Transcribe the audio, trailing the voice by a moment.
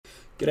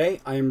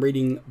G'day, I am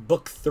reading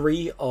book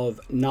 3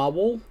 of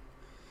Narwhal.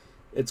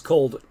 It's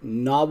called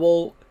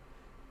Narwhal,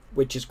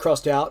 which is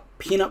crossed out,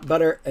 Peanut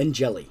Butter and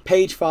Jelly.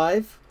 Page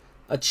 5,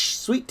 a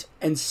sweet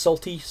and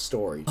salty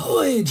story.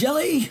 Ahoy,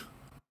 Jelly!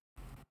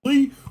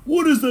 Hey,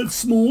 what is that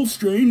small,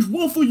 strange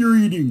waffle you're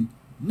eating?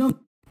 No,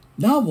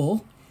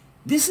 Narwhal,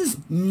 this is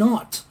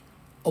not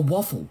a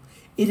waffle.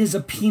 It is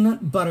a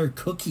peanut butter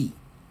cookie.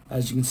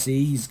 As you can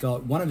see, he's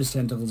got one of his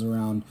tentacles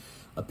around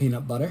a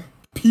peanut butter.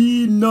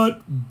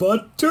 Peanut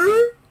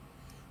butter?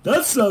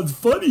 That sounds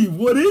funny.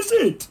 What is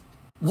it?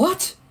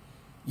 What?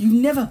 You've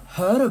never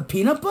heard of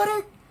peanut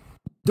butter?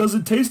 Does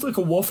it taste like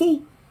a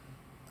waffle?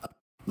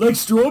 Like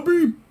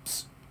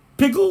strawberries,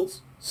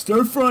 pickles,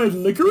 stir-fried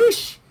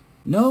licorice?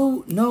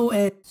 No,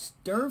 and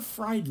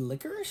stir-fried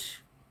licorice?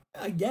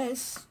 I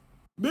guess.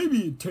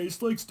 Maybe it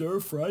tastes like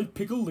stir-fried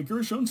pickled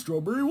licorice on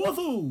strawberry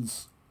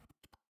waffles.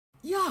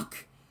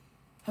 Yuck!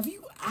 Have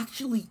you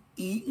actually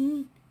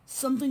eaten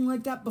something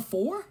like that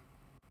before?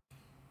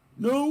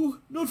 No,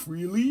 not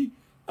really.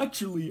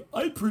 Actually,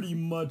 I pretty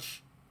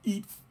much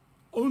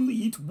only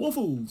eat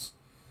waffles.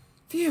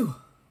 Phew.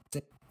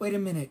 Wait a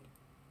minute.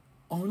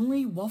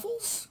 Only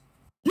waffles?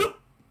 Yep.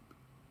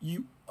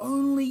 You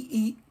only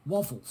eat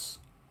waffles.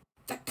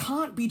 That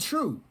can't be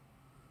true.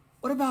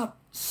 What about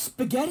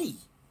spaghetti?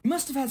 You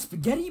must have had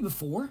spaghetti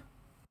before.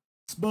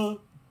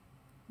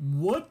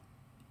 What?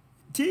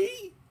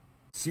 Tea?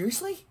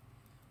 Seriously?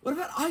 What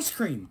about ice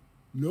cream?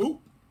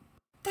 Nope.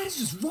 That is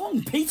just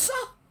wrong. Pizza?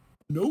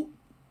 Nope.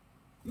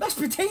 Mashed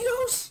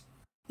potatoes?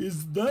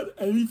 Is that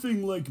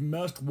anything like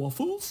mashed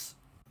waffles?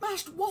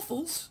 Mashed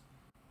waffles?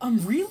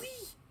 Really?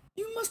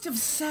 You must have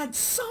said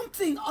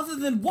something other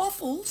than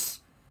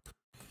waffles.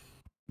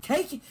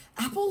 Cake,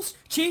 apples,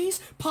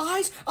 cheese,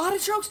 pies,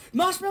 artichokes,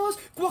 marshmallows,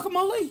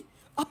 guacamole,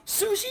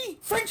 sushi,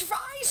 french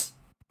fries?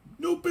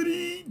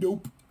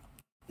 Nope.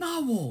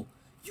 Narwhal,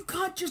 you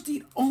can't just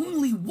eat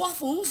only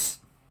waffles.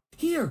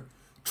 Here,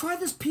 try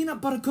this peanut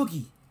butter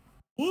cookie.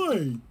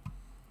 Why?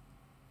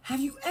 Have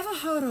you ever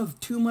heard of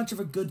too much of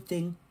a good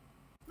thing?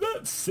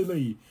 That's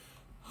silly.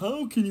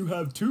 How can you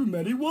have too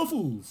many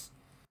waffles?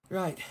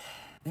 Right,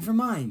 never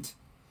mind.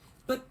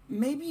 But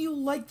maybe you'll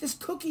like this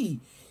cookie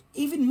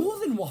even more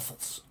than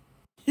waffles.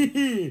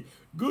 Hehe,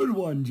 good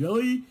one,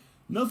 Jelly.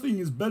 Nothing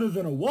is better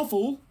than a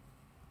waffle.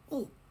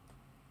 Well,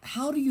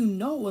 how do you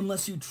know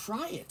unless you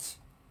try it?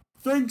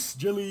 Thanks,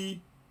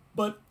 Jelly.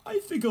 But I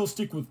think I'll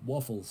stick with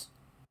waffles.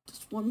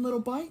 Just one little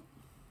bite?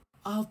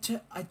 I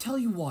tell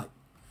you what.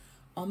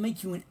 I'll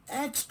make you an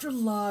extra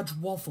large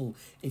waffle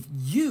if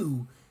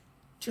you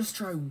just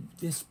try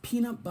this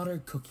peanut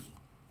butter cookie.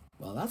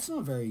 Well, that's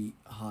not very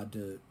hard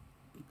to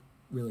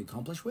really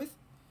accomplish with.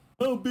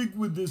 How big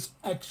would this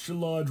extra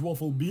large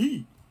waffle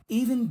be?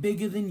 Even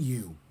bigger than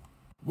you.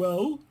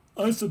 Well,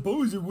 I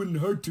suppose it wouldn't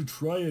hurt to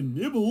try a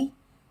nibble.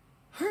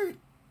 Hurt?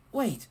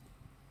 Wait.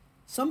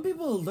 Some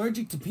people are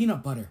allergic to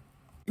peanut butter.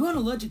 You aren't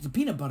allergic to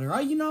peanut butter,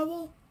 are you,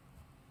 Narwhal?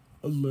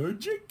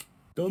 Allergic?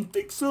 Don't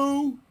think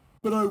so.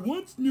 But I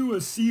once knew a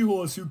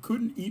seahorse who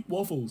couldn't eat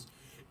waffles.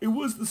 It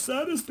was the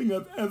saddest thing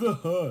I've ever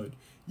heard.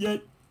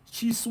 Yet,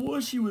 she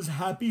swore she was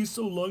happy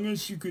so long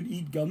as she could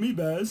eat gummy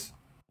bears.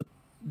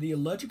 The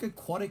Allergic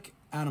Aquatic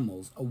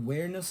Animals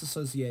Awareness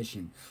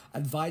Association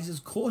advises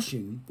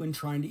caution when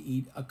trying to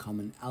eat a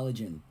common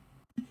allergen.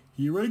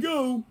 Here I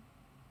go.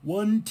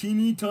 One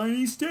teeny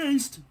tiny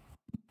taste.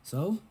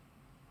 So,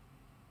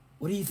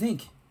 what do you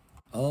think?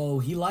 Oh,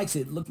 he likes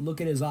it. Look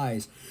at his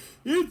eyes.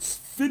 It's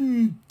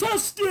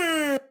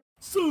fantastic!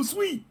 So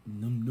sweet.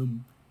 Num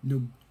num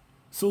num.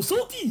 So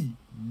salty.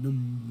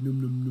 Num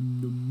num num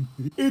num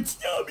num. It's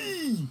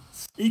yummy.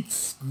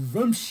 It's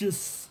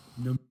scrumptious.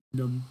 Num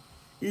num.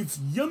 It's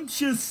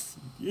yumptious.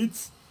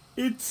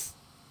 It's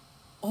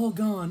all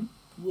gone.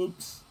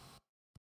 Whoops.